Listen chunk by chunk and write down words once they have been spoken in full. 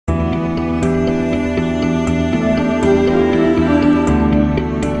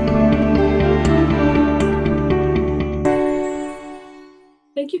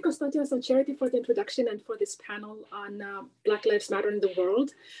Thank you, Constantinos and Charity, for the introduction and for this panel on Black Lives Matter in the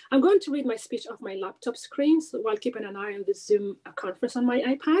world. I'm going to read my speech off my laptop screen while keeping an eye on the Zoom conference on my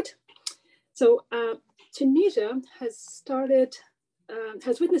iPad. So Tunisia has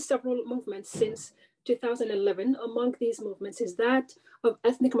witnessed several movements since 2011. Among these movements is that of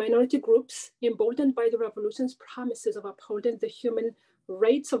ethnic minority groups emboldened by the revolution's promises of upholding the human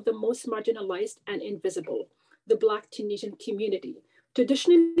rights of the most marginalized and invisible, the Black Tunisian community,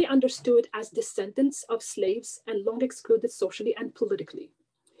 traditionally understood as descendants of slaves and long excluded socially and politically.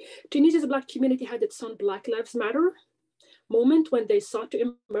 Tunisia's Black community had its own Black Lives Matter moment when they sought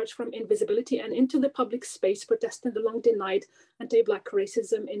to emerge from invisibility and into the public space, protesting the long denied anti-Black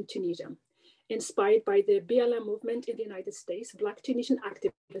racism in Tunisia. Inspired by the BLM movement in the United States, Black Tunisian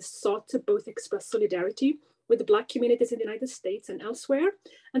activists sought to both express solidarity with the Black communities in the United States and elsewhere,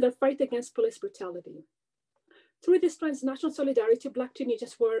 and their fight against police brutality. Through this transnational solidarity, Black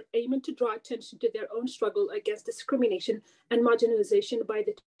Tunisians were aiming to draw attention to their own struggle against discrimination and marginalization by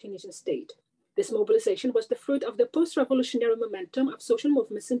the Tunisian state. This mobilization was the fruit of the post-revolutionary momentum of social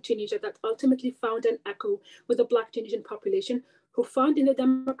movements in Tunisia that ultimately found an echo with the Black Tunisian population, who found in the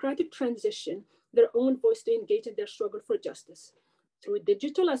democratic transition their own voice to engage in their struggle for justice. Through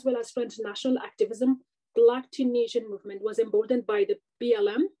digital as well as transnational activism, Black Tunisian movement was emboldened by the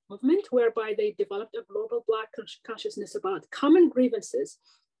BLM movement, whereby they developed a global Black consciousness about common grievances,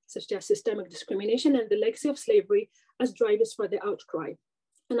 such as systemic discrimination and the legacy of slavery, as drivers for the outcry.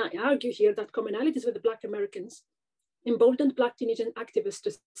 And I argue here that commonalities with the Black Americans emboldened Black Tunisian activists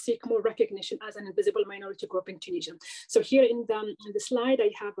to seek more recognition as an invisible minority group in Tunisia. So here in the slide,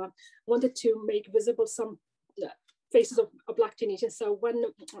 I have wanted to make visible some faces of Black Tunisians. So one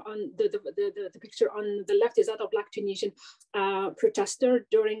on the picture on the left is that of Black Tunisian protester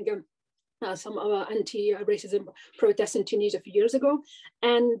during some anti-racism protests in Tunisia a few years ago.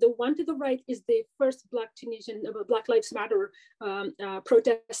 And the one to the right is the first Black Tunisian, Black Lives Matter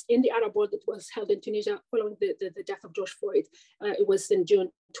protest in the Arab world that was held in Tunisia following the death of George Floyd. It was in June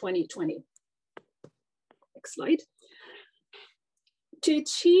 2020. Next slide. To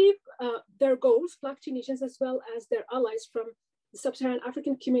achieve their goals, Black Tunisians as well as their allies from the sub-Saharan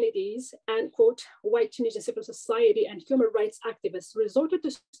African communities and, quote, white Tunisian civil society and human rights activists resorted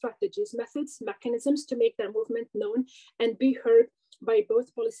to strategies, methods, mechanisms to make their movement known and be heard by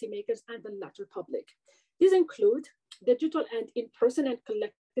both policymakers and the latter public. These include digital and in-person and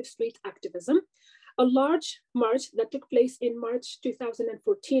collective street activism, a large march that took place in March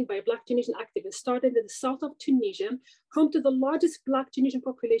 2014 by Black Tunisian activists started in the south of Tunisia, home to the largest Black Tunisian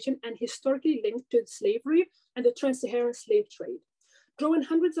population and historically linked to slavery and the trans-Saharan slave trade. Drawing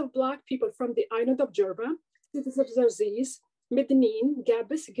hundreds of Black people from the island of Jerba, cities of Zarzis, Medellin,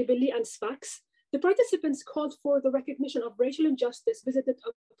 Gabes, Gibeli, and Sfax, the participants called for the recognition of racial injustice visited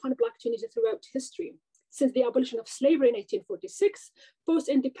upon Black Tunisia throughout history. Since the abolition of slavery in 1846,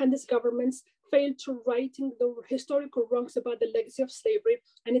 post-independence governments failed to right the historical wrongs about the legacy of slavery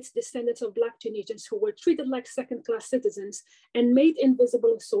and its descendants of Black Tunisians who were treated like second-class citizens and made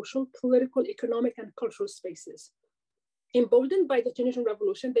invisible in social, political, economic, and cultural spaces. Emboldened by the Tunisian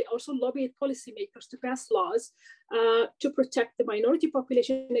Revolution, they also lobbied policymakers to pass laws to protect the minority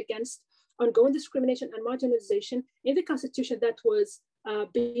population against ongoing discrimination and marginalization in the constitution that was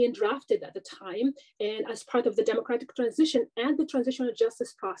being drafted at the time, and as part of the democratic transition and the transitional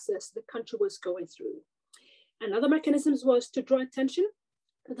justice process the country was going through. Another mechanism was to draw attention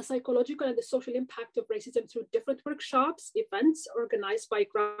to the psychological and the social impact of racism through different workshops, events organized by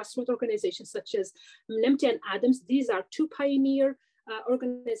grassroots organizations such as Mnemti and Adams. These are two pioneer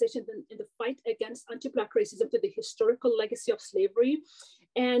organizations in the fight against anti-Black racism to the historical legacy of slavery.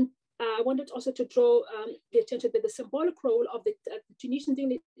 And I wanted also to draw the attention to the symbolic role of the Tunisian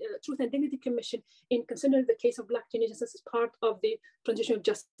Truth and Dignity Commission in considering the case of Black Tunisians as part of the transitional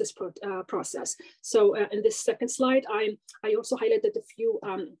justice process. So in this second slide, I also highlighted a few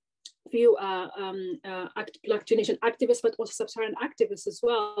Black Tunisian activists, but also sub-Saharan activists as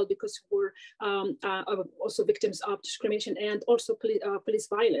well, because who were also victims of discrimination and also police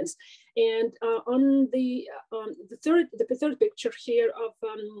violence. And on the third picture here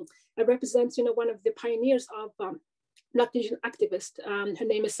represents one of the pioneers of Black Tunisian activist. Her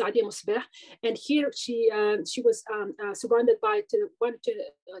name is Sadia Mosbeh, and here she was surrounded by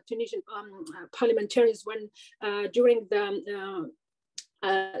Tunisian parliamentarians when during the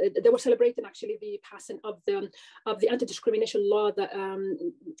they were celebrating actually the passing of the anti-discrimination law, the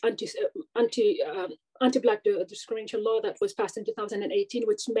anti-Black discrimination law that was passed in 2018,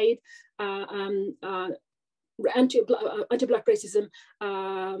 which made anti-Black racism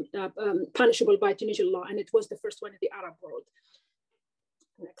punishable by Tunisian law, and it was the first one in the Arab world.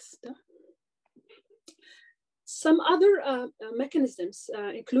 Next. Some other mechanisms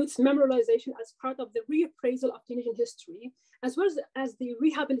includes memorialization as part of the reappraisal of Tunisian history, as well as the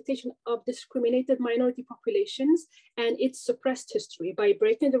rehabilitation of discriminated minority populations and its suppressed history by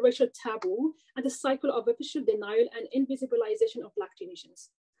breaking the racial taboo and the cycle of official denial and invisibilization of Black Tunisians.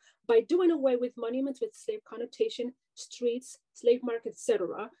 By doing away with monuments with slave connotation, streets, slave markets,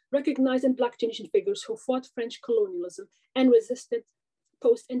 etc., recognizing Black Tunisian figures who fought French colonialism and resisted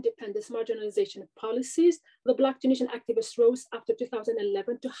post-independence marginalization policies, the Black Tunisian activists rose after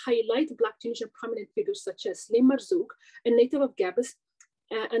 2011 to highlight Black Tunisian prominent figures such as Slim Marzouk, a native of Gabas,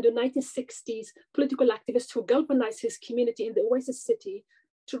 and the 1960s political activist who galvanized his community in the Oasis city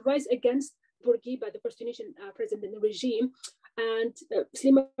to rise against Bourguiba, the first Tunisian president in the regime, and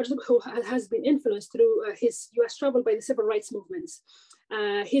Slim Marzouk, who has been influenced through his US travel by the civil rights movements.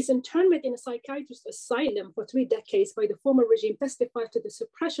 His internment in a psychiatrist asylum for 3 decades by the former regime testifies to the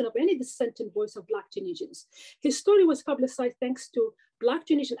suppression of any dissenting voice of Black Tunisians. His story was publicized thanks to Black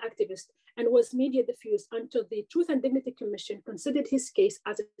Tunisian activists and was media diffused until the Truth and Dignity Commission considered his case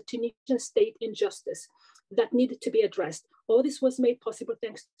as a Tunisian state injustice that needed to be addressed. All this was made possible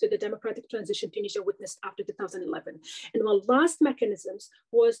thanks to the democratic transition Tunisia witnessed after 2011. And one last mechanisms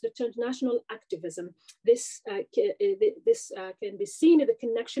was the transnational activism. This can be seen in the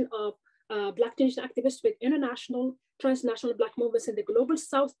connection of Black Tunisian activists with international, transnational Black movements in the global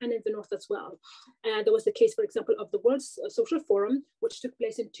South and in the North as well. There was the case, for example, of the World Social Forum, which took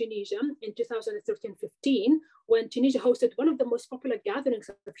place in Tunisia in 2013-15, when Tunisia hosted one of the most popular gatherings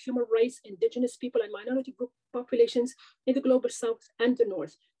of human rights, indigenous people, and minority group populations in the global South and the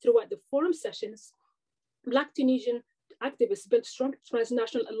North. Throughout the forum sessions, Black Tunisian activists built strong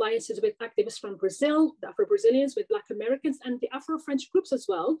transnational alliances with activists from Brazil, the Afro-Brazilians, with Black Americans, and the Afro-French groups as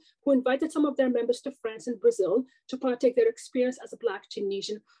well, who invited some of their members to France and Brazil to partake their experience as a Black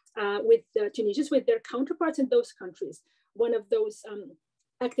Tunisian with Tunisians with their counterparts in those countries. One of those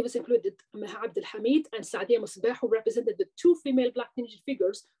activists included Maha Abdel Hamid and Saadia Musbah, who represented the 2 female Black Tunisian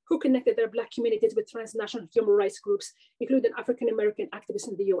figures who connected their Black communities with transnational human rights groups, including African-American activists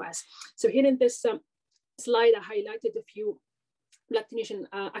in the US. So here in this slide, I highlighted a few Black Tunisian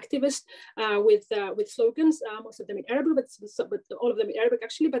activists with slogans, most of them in Arabic, but all of them in Arabic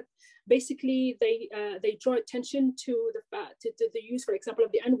actually. But basically, they draw attention to the use, for example,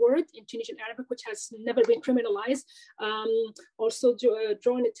 of the N-word in Tunisian Arabic, which has never been criminalized. Also,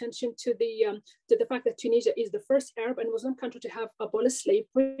 drawing attention to the fact that Tunisia is the first Arab and Muslim country to have abolished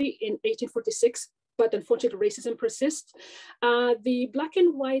slavery in 1846. But unfortunately, racism persists. The black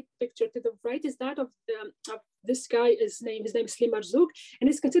and white picture to the right is that of this guy. His name is Slim Marzouk, and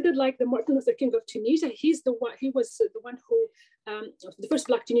he's considered like the Martin Luther King of Tunisia. He was the one who, the first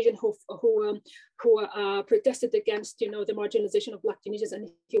Black Tunisian who protested against, the marginalization of Black Tunisians, and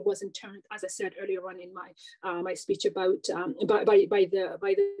he was interned, as I said earlier on in my speech about by the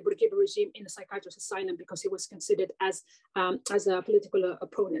Bourguiba regime in a psychiatrist asylum because he was considered as a political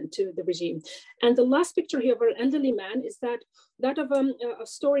opponent to the regime. And the last picture here of an elderly man is that of a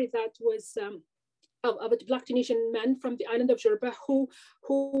story that was of a Black Tunisian man from the island of Jerba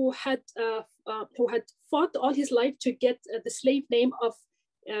who had fought all his life to get the slave name of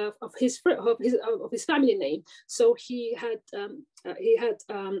his family name. So he had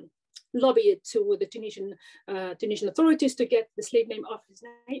lobbied to the Tunisian authorities to get the slave name of his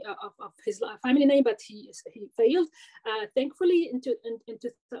name, of his family name, but he failed. Thankfully, in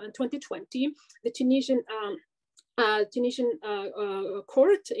 2020, the Tunisian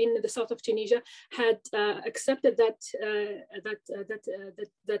court in the south of Tunisia had accepted that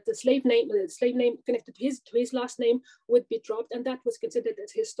the slave name connected to his last name would be dropped, and that was considered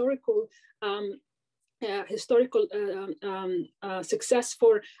as historical success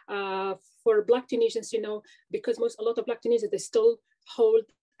for Black Tunisians, because a lot of Black Tunisians, they still hold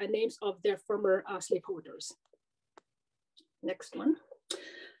names of their former slaveholders. Next one.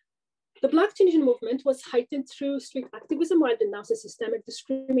 The Black Tunisian movement was heightened through street activism while denouncing systemic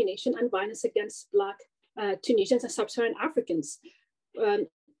discrimination and violence against Black Tunisians and Sub-Saharan Africans.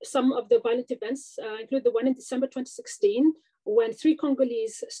 Some of the violent events include the one in December 2016, when 3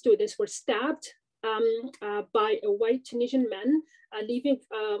 Congolese students were stabbed by a white Tunisian man, leaving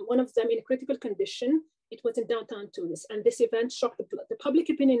one of them in a critical condition. It was in downtown Tunis, and this event shocked the public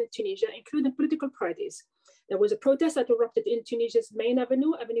opinion in Tunisia, including political parties. There was a protest that erupted in Tunisia's main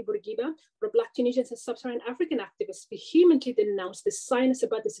avenue, Avenue Bourguiba, where Black Tunisians and Sub-Saharan African activists vehemently denounced the silence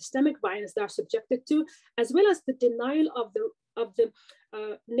about the systemic violence they are subjected to, as well as the denial of the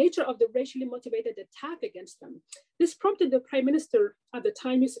nature of the racially motivated attack against them. This prompted the Prime Minister at the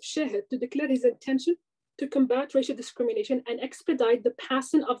time, Youssef Chahed, to declare his intention to combat racial discrimination and expedite the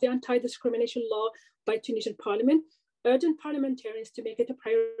passing of the anti-discrimination law by Tunisian parliament, urging parliamentarians to make it a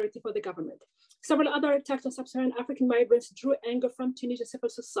priority for the government. Several other attacks on sub-Saharan African migrants drew anger from Tunisian civil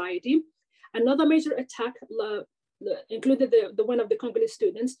society. Another major attack included the one of the Congolese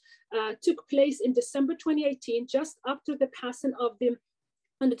students, took place in December 2018, just after the passing of the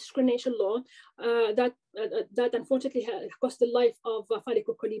discrimination law that unfortunately cost the life of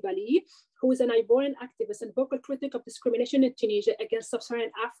Faliko Coulibaly, who is an Ivorian activist and vocal critic of discrimination in Tunisia against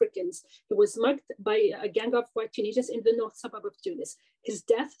sub-Saharan Africans. He was mugged by a gang of white Tunisians in the north suburb of Tunis. His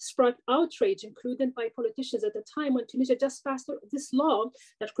death sparked outrage, including by politicians at the time when Tunisia just passed this law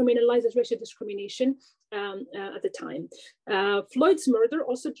that criminalizes racial discrimination at the time. Floyd's murder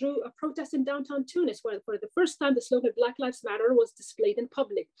also drew a protest in downtown Tunis, where for the first time the slogan Black Lives Matter was displayed in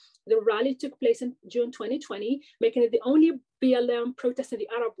public. The rally took place in June 2020, making it the only BLM protest in the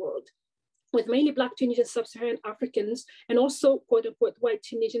Arab world, with mainly Black Tunisian sub-Saharan Africans and also quote unquote white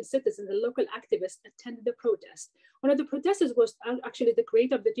Tunisian citizens and local activists attended the protest. One of the protesters was actually the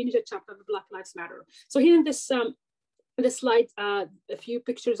creator of the Tunisia chapter of Black Lives Matter. So here in this slide, a few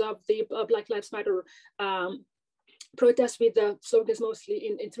pictures of the Black Lives Matter protest with the slogans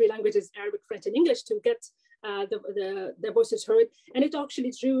mostly in three languages, Arabic, French, and English, to get their voices heard. And it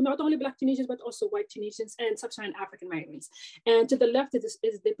actually drew not only Black Tunisians, but also white Tunisians and sub-Saharan African migrants. And to the left is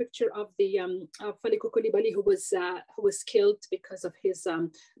the picture of the Faliko Coulibaly, who was killed because of his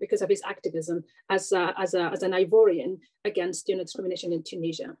activism as an Ivorian against discrimination in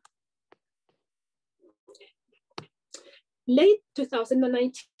Tunisia. Late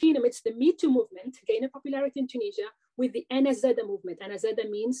 2019, amidst the Me Too movement gaining popularity in Tunisia with the Anazada movement. Anazada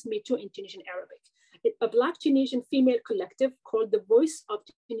means Me Too in Tunisian Arabic. A Black Tunisian female collective called the Voice of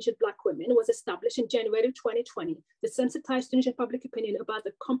Tunisian Black Women was established in January 2020 to sensitize Tunisian public opinion about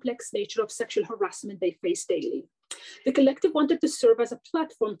the complex nature of sexual harassment they face daily. The collective wanted to serve as a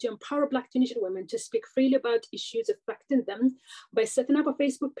platform to empower Black Tunisian women to speak freely about issues affecting them. By setting up a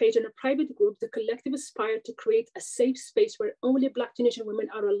Facebook page and a private group, the collective aspired to create a safe space where only Black Tunisian women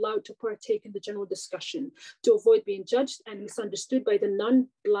are allowed to partake in the general discussion, to avoid being judged and misunderstood by the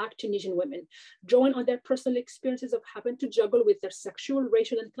non-Black Tunisian women. Drawing on their personal experiences of having to juggle with their sexual,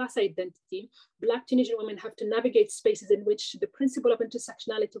 racial, and class identity, Black Tunisian women have to navigate spaces in which the principle of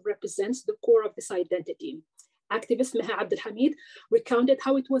intersectionality represents the core of this identity. Activist Meha Abdelhamid recounted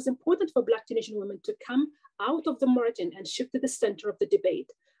how it was important for Black Tunisian women to come out of the margin and shift to the center of the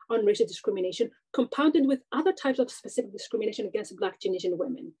debate on racial discrimination, compounded with other types of specific discrimination against Black Tunisian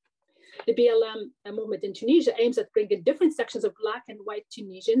women. The BLM movement in Tunisia aims at bringing different sections of Black and white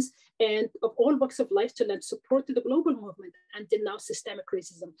Tunisians and of all walks of life to lend support to the global movement and denounce systemic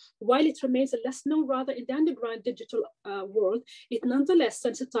racism. While it remains a less known, rather in the underground digital world, it nonetheless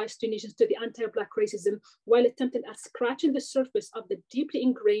sensitized Tunisians to the anti-Black racism while attempting at scratching the surface of the deeply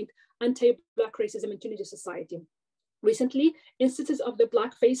ingrained anti-Black racism in Tunisian society. Recently, instances of the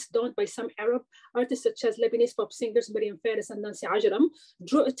blackface donned by some Arab artists such as Lebanese pop singers Mariam Faris and Nancy Ajram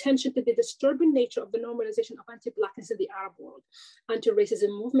drew attention to the disturbing nature of the normalization of anti-Blackness in the Arab world. Anti-racism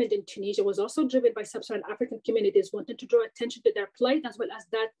movement in Tunisia was also driven by sub-Saharan African communities wanting to draw attention to their plight as well as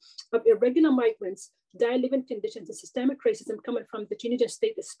that of irregular migrants, dire living conditions, and systemic racism coming from the Tunisian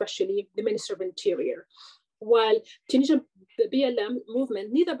state, especially the Minister of Interior. While Tunisian BLM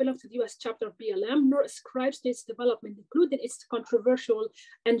movement neither belongs to the U.S. chapter of BLM nor ascribes to its development, including its controversial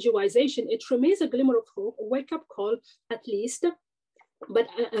NGOization, it remains a glimmer of hope, a wake-up call at least, but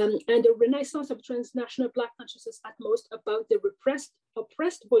and a renaissance of transnational Black consciousness at most about the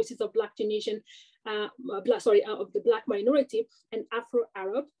oppressed voices of Black Tunisian, of the Black minority and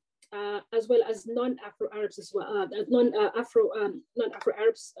Afro-Arab, as well as non-Afro-Arabs as well,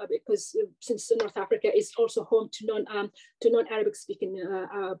 non-Afro-Arabs, because since North Africa is also home to non-Arabic speaking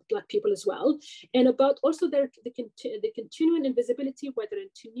Black people as well, and about also the continuing invisibility, whether in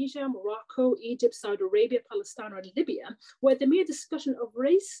Tunisia, Morocco, Egypt, Saudi Arabia, Palestine, or Libya, where the mere discussion of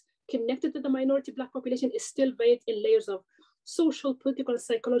race connected to the minority Black population is still veiled in layers of social, political, and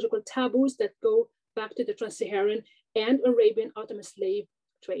psychological taboos that go back to the trans-Saharan and Arabian Ottoman slave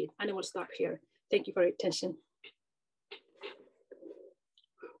trade. And I will stop here. Thank you for your attention.